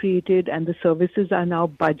have been created and the services are now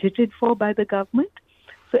budgeted for by the government.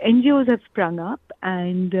 So NGOs have sprung up,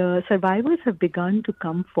 and survivors have begun to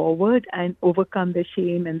come forward and overcome their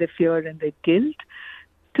shame and their fear and their guilt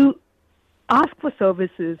to ask for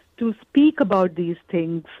services, to speak about these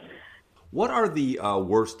things. What are the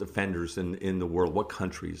worst offenders in the world? What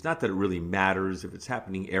countries? Not that it really matters if it's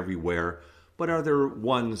happening everywhere, but are there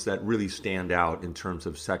ones that really stand out in terms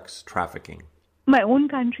of sex trafficking? My own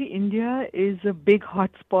country, India, is a big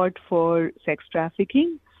hotspot for sex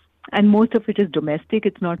trafficking, and most of it is domestic.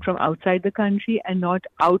 It's not from outside the country and not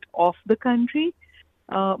out of the country.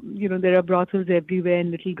 There are brothels everywhere,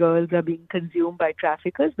 and little girls are being consumed by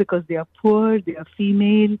traffickers because they are poor, they are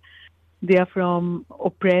female, they are from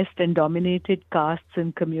oppressed and dominated castes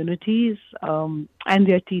and communities, and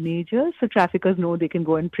they are teenagers, so traffickers know they can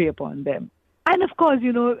go and prey upon them. And of course,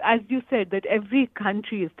 as you said, that every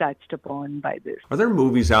country is touched upon by this. Are there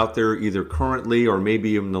movies out there, either currently or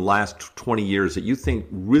maybe in the last 20 years, that you think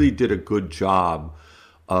really did a good job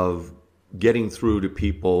of getting through to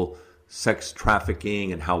people sex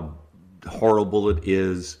trafficking and how horrible it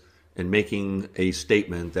is, and making a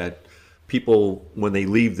statement that people, when they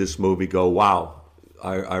leave this movie, go, wow,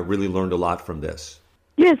 I really learned a lot from this?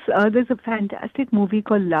 Yes, there's a fantastic movie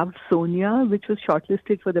called Love, Sonia, which was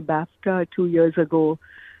shortlisted for the BAFTA 2 years ago.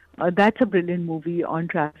 That's a brilliant movie on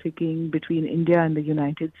trafficking between India and the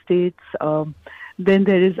United States. Then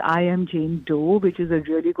there is I Am Jane Doe, which is a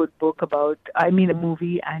really good book a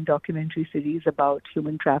movie and documentary series about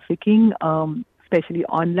human trafficking, especially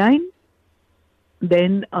online.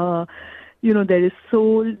 Then, there is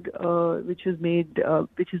Sold, which is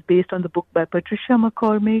based on the book by Patricia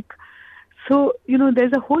McCormick. So,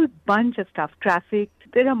 there's a whole bunch of stuff.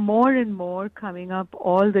 Trafficked. There are more and more coming up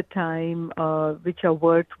all the time, which are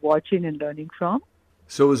worth watching and learning from.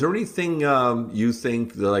 So is there anything you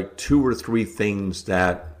think, like 2 or 3 things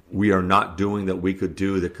that we are not doing that we could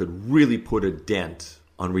do that could really put a dent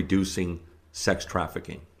on reducing sex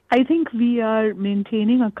trafficking? I think we are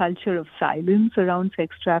maintaining a culture of silence around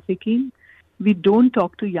sex trafficking. We don't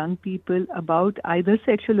talk to young people about either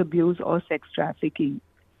sexual abuse or sex trafficking.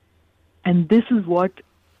 And this is what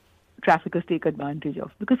traffickers take advantage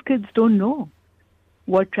of, because kids don't know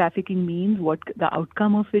what trafficking means, what the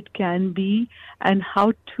outcome of it can be, and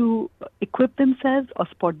how to equip themselves or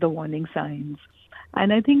spot the warning signs.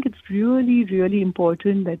 And I think it's really, really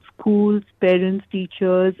important that schools, parents,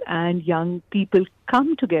 teachers, and young people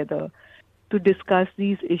come together to discuss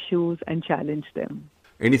these issues and challenge them.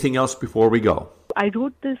 Anything else before we go? I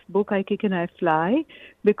wrote this book, I Kick and I Fly,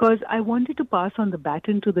 because I wanted to pass on the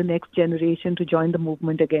baton to the next generation to join the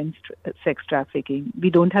movement against sex trafficking. We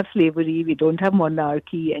don't have slavery, we don't have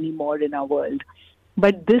monarchy anymore in our world.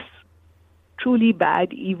 But this truly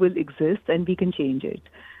bad evil exists, and we can change it.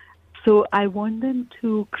 So I want them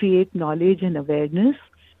to create knowledge and awareness,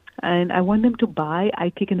 and I want them to buy I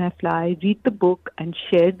Kick and I Fly, read the book, and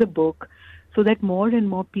share the book so that more and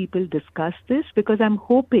more people discuss this, because I'm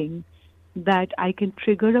hoping that I can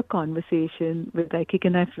trigger a conversation with I Kick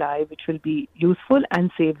and I Fly, which will be useful and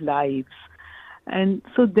save lives. And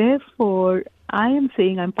so therefore, I am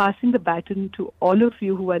saying I'm passing the baton to all of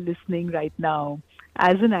you who are listening right now.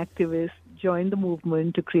 As an activist, join the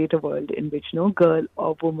movement to create a world in which no girl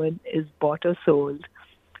or woman is bought or sold.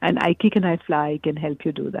 And I Kick and I Fly can help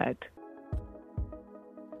you do that.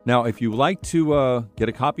 Now, if you like to get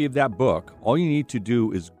a copy of that book, all you need to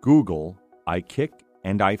do is Google I Kick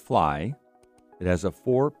and I Fly. It has a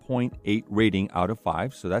 4.8 rating out of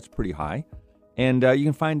 5, so that's pretty high. And you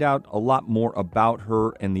can find out a lot more about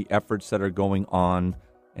her and the efforts that are going on.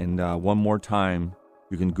 And one more time,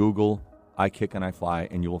 you can Google I Kick and I Fly,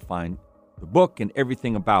 and you will find the book and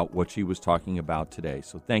everything about what she was talking about today.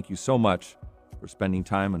 So thank you so much for spending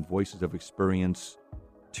time on Voices of Experience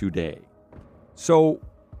today. So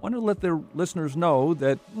I want to let the listeners know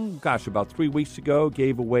that, about 3 weeks ago,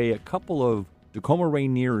 gave away a couple of Tacoma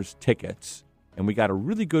Rainiers tickets, and we got a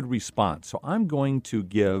really good response. So I'm going to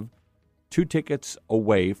give 2 tickets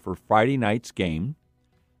away for Friday night's game.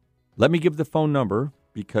 Let me give the phone number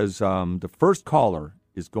because the first caller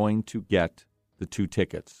is going to get the 2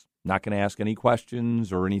 tickets. Not going to ask any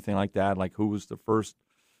questions or anything like that, like who was the first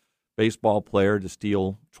baseball player to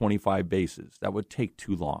steal 25 bases. That would take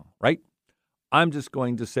too long, right? I'm just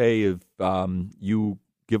going to say if you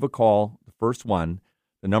give a call, the first one,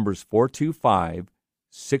 the number is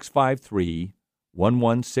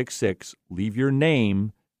 425-653-1166. Leave your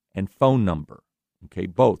name and phone number, okay,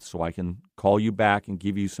 both, so I can call you back and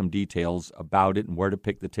give you some details about it and where to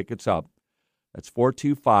pick the tickets up. That's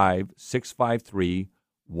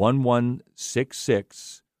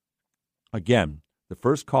 425-653-1166. Again, the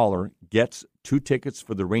first caller gets 2 tickets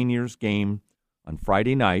for the Rainiers game on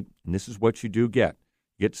Friday night, and this is what you do get.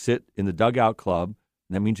 You get to sit in the dugout club,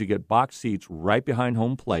 and that means you get box seats right behind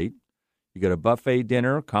home plate. You get a buffet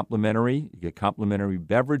dinner, complimentary. You get complimentary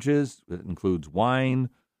beverages. It includes wine,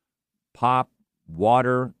 pop,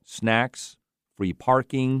 water, snacks, free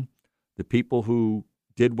parking. The people who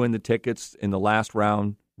did win the tickets in the last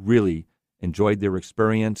round really enjoyed their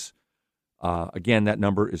experience. Again, that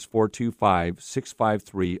number is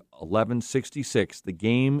 425-653-1166. The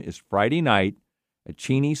game is Friday night at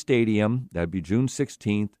Cheney Stadium. That would be June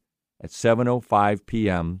 16th at 7:05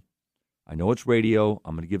 p.m. I know it's radio.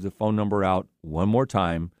 I'm going to give the phone number out one more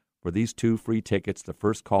time for these 2 free tickets. The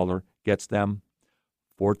first caller gets them.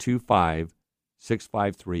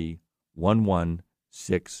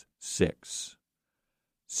 425-653-1166.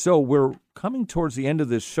 So we're coming towards the end of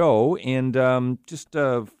this show, and just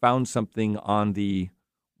found something on the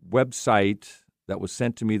website that was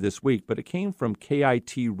sent to me this week, but it came from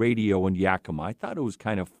KIT Radio in Yakima. I thought it was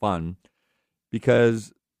kind of fun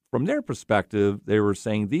because from their perspective, they were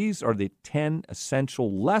saying these are the 10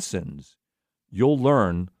 essential lessons you'll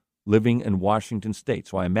learn living in Washington State.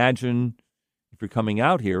 So I imagine if you're coming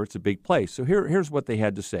out here, it's a big place. So here's what they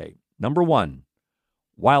had to say. Number 1,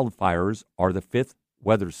 wildfires are the 5th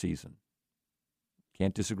weather season.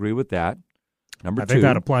 Can't disagree with that. Number 2. I think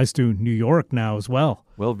that applies to New York now as well.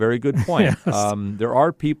 Well, very good point. Yes. There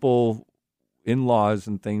are people, in-laws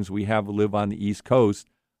and things we have who live on the East Coast.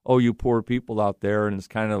 Oh, you poor people out there, and it's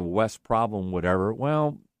kind of a West problem, whatever.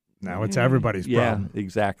 Well, now it's everybody's problem. Yeah,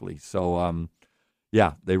 exactly. So,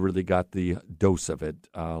 they really got the dose of it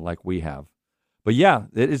like we have. But, yeah,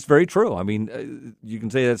 it's very true. I mean, you can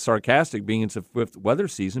say that's sarcastic being it's a 5th weather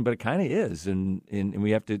season, but it kind of is, and we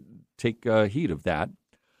have to take heed of that.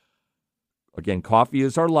 Again, coffee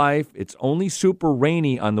is our life. It's only super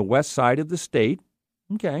rainy on the west side of the state.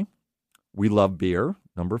 Okay. We love beer,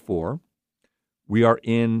 number 4. We are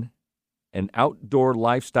in an outdoor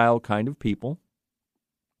lifestyle kind of people.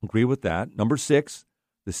 Agree with that. Number 6,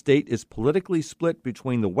 the state is politically split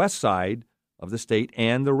between the west side of the state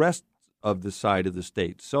and the rest of the side of the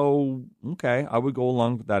state. So, okay, I would go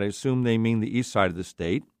along with that. I assume they mean the east side of the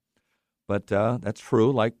state, but that's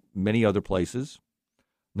true, like many other places.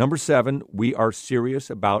 Number 7, we are serious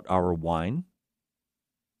about our wine,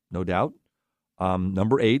 no doubt.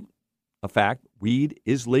 Number 8, a fact, weed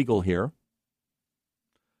is legal here.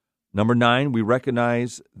 Number 9, we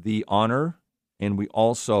recognize the honor, and we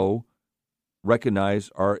also recognize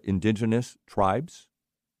our indigenous tribes.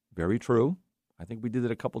 Very true. I think we did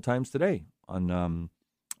it a couple times today on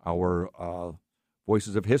our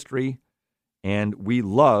Voices of History, and we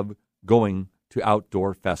love going to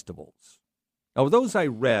outdoor festivals. Now, those I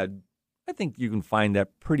read, I think you can find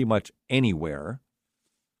that pretty much anywhere.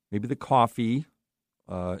 Maybe the coffee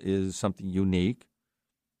is something unique.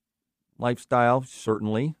 Lifestyle,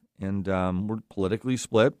 certainly, and we're politically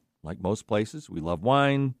split, like most places. We love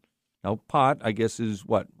wine. Now, pot, I guess, is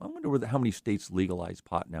what? I wonder how many states legalize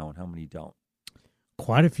pot now and how many don't.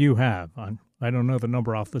 Quite a few have. I don't know the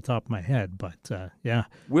number off the top of my head, but yeah.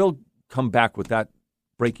 We'll come back with that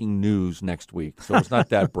breaking news next week. So it's not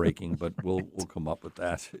that breaking, but we'll come up with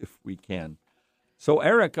that if we can. So,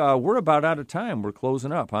 Eric, we're about out of time. We're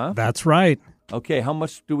closing up, huh? That's right. Okay, how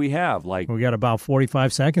much do we have? We got about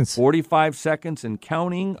 45 seconds. 45 seconds and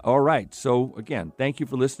counting. All right. So, again, thank you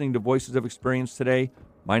for listening to Voices of Experience today.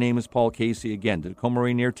 My name is Paul Casey. Again, Tacoma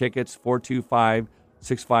Rainier tickets,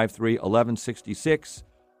 425-653-1166.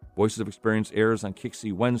 Voices of Experience airs on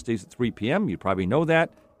Kixie Wednesdays at 3 p.m. You probably know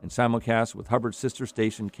that. And simulcast with Hubbard's sister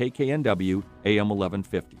station, KKNW, AM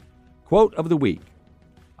 1150. Quote of the week.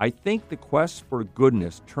 I think the quest for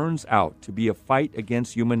goodness turns out to be a fight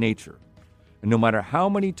against human nature. And no matter how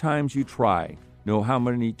many times you try, no how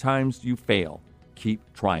many times you fail, keep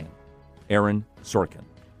trying. Aaron Sorkin.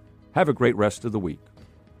 Have a great rest of the week.